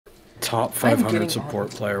top 500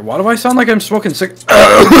 support player. Why do I sound like I'm smoking cig?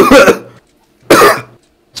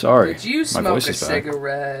 Sorry. Did you smoke a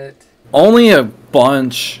cigarette? Only a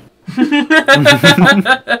bunch. Don't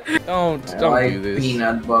like do this.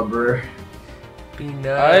 Peanut butter.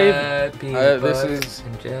 Peanut butter this is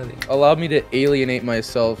and jelly. allow me to alienate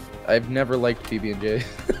myself. I've never liked PB&J.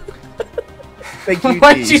 Thank you.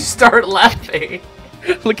 Why'd you start laughing?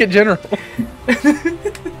 Look at General.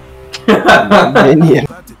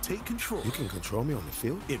 About to take control. You can control me on the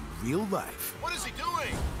field in real life. What is he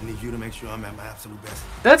doing? I need you to make sure I'm at my absolute best.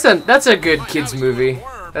 That's a good kids movie.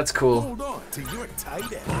 That's cool. Hold on to your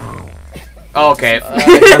tight end. Oh, okay.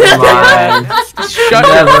 Never mind. Shut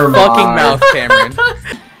Never your fucking mind. mouth, Cameron.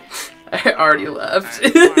 I already left.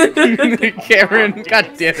 Cameron, god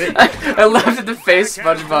damn it. I laughed at the face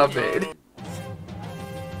SpongeBob made.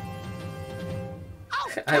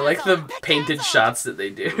 I like the painted shots that they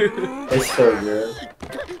do. It's so good.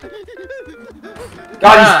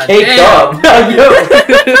 God, he's caked damn.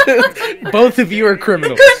 up. Both of you are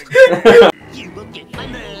criminals.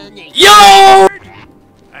 Yo!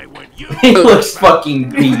 He looks fucking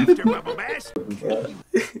beat.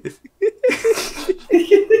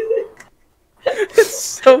 It's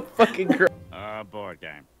so fucking gross. Board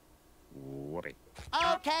game. Whoopee.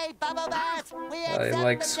 Okay, Bubble Bath, we I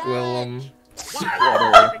like Squillum.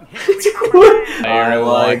 I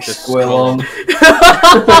like Squillum.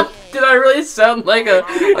 Did I really sound like a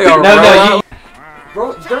No, robot?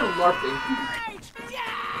 Bro, they're LARPing.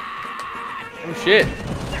 Oh shit.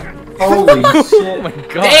 Holy Oh shit. my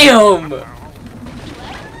god. Damn!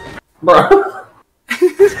 Bro.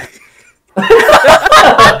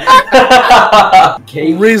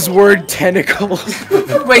 Rizword tentacles.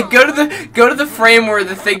 Wait, go to the frame where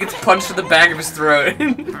the thing gets punched in the back of his throat.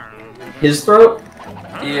 His throat?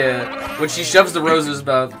 Yeah, when she shoves the rose in his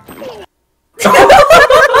mouth.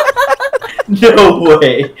 No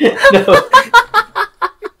way. No.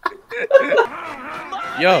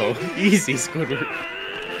 Yo, easy, Squidward.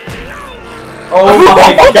 Oh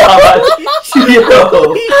my god.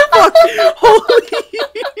 Yo.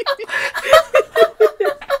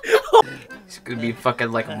 He's gonna be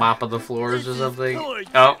fucking like mopping the floors or something.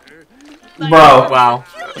 Oh. Bro. Wow.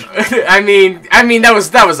 I mean that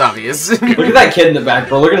was obvious. Look at that kid in the back,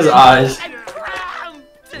 bro. Look at his eyes.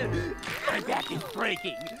 My back is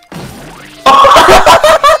breaking.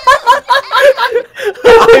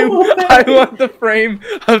 I want the frame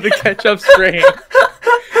of the ketchup spraying.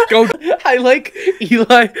 Go. I like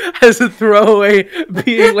Eli as a throwaway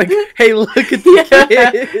being like, hey, look at the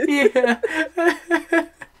kid. Yeah.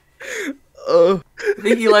 I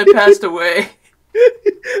think Eli passed away.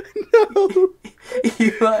 No.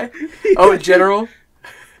 Eli. Oh, General.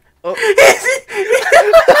 Oh.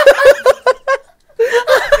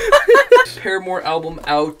 Paramore album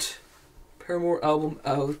out. Paramore album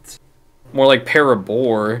out. More like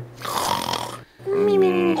Parabore.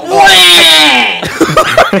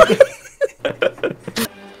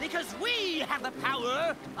 Because we have the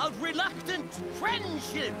power of reluctant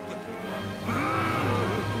friendship.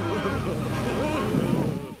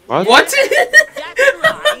 What?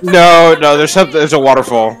 No, there's a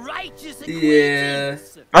waterfall. Yeah.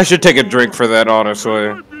 I should take a drink for that,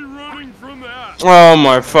 honestly. Oh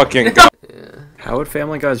my fucking god. How would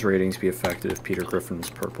Family Guy's ratings be affected if Peter Griffin was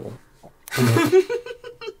purple?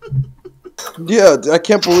 Yeah, I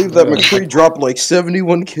can't believe that McCree dropped like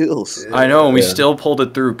 71 kills. I know, and we still pulled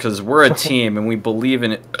it through because we're a team and we believe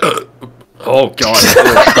in it. Oh god.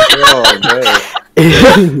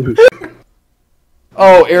 Oh,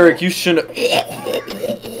 Oh, Eric, you shouldn't.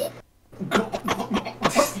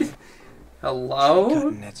 Hello?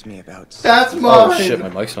 That's me about. That's mine. Oh shit, my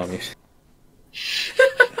mic's on mute.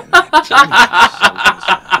 I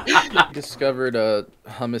discovered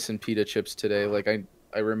hummus and pita chips today. Like I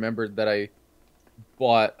remembered that I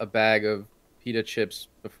bought a bag of pita chips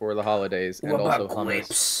before the holidays and also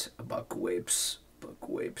hummus. About grapes.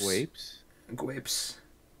 Grapes? Grapes.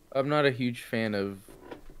 I'm not a huge fan of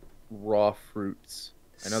raw fruits.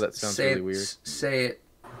 I know that sounds really weird. Say it.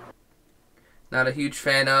 Not a huge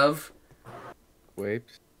fan of.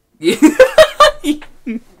 Grapes?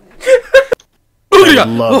 I'd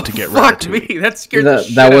love to get Fuck me, that scared the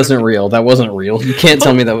shit That out of wasn't me. real. That wasn't real. You can't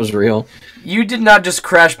tell me that was real. You did not just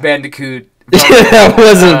Crash Bandicoot. That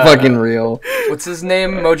wasn't fucking real. What's his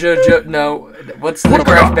name? No. What's the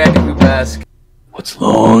Crash Bandicoot mask? What's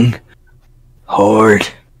long, hard,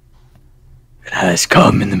 and has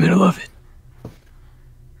cum in the middle of it?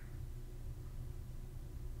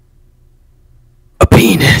 A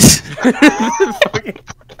penis.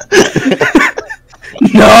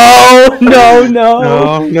 No.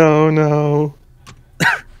 No.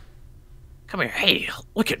 Come here. Hey,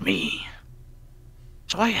 look at me.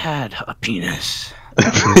 So I had a penis.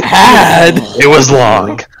 Had? It was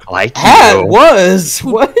long. Like Had was?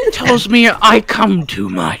 What? Tells me I come too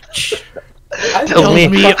much. Tells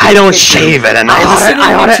me I don't shave it enough.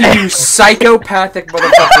 I ought to you psychopathic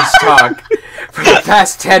motherfuckers talk for the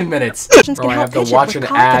past 10 minutes. Bro, I have to watch an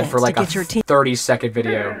ad for like a 30-second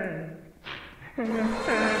video.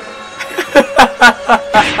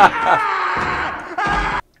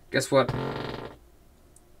 Guess what?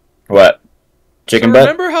 What? Chicken butt?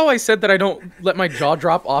 Remember how I said that I don't let my jaw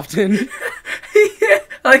drop often? Yeah,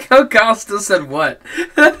 like how Kyle still said what?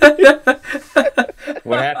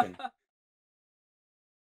 What happened?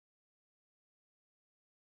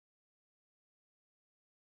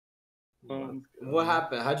 What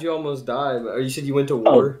happened? How'd you almost die? Or you said you went to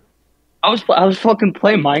war? I was fucking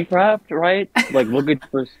playing Minecraft, right? Like looking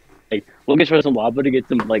for some lava to get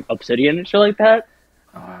some like obsidian and shit like that.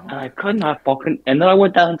 And I could not fucking. And then I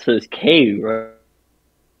went down to this cave, right?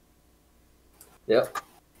 Yep.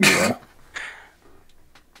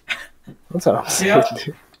 What's up? Yeah.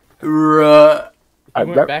 I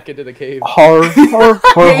went back into the cave. Horror.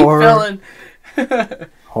 Felon.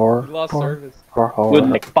 Horror. We lost service. With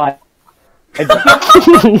like 5.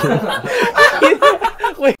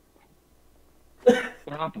 Wait.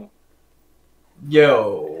 What happened?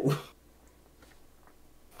 Yo.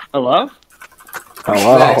 Hello?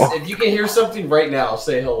 Hello. Max, if you can hear something right now,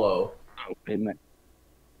 say hello. Oh, wait a minute.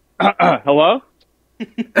 Hello?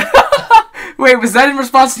 Wait, was that in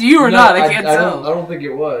response to you or not? I can't tell. I don't think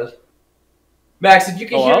it was. Max, if you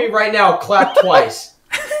can Hello? hear me right now, clap twice.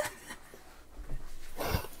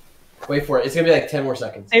 Wait for it. It's gonna be like 10 more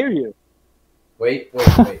seconds. I hear you. Wait.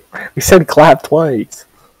 We said clap twice.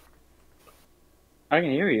 I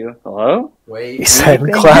can hear you. Hello? Wait. We said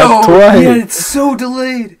clap twice. Yeah, it's so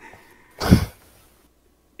delayed.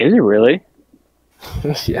 Is it really?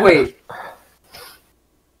 Yeah. Wait.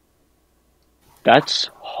 That's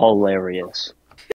hilarious.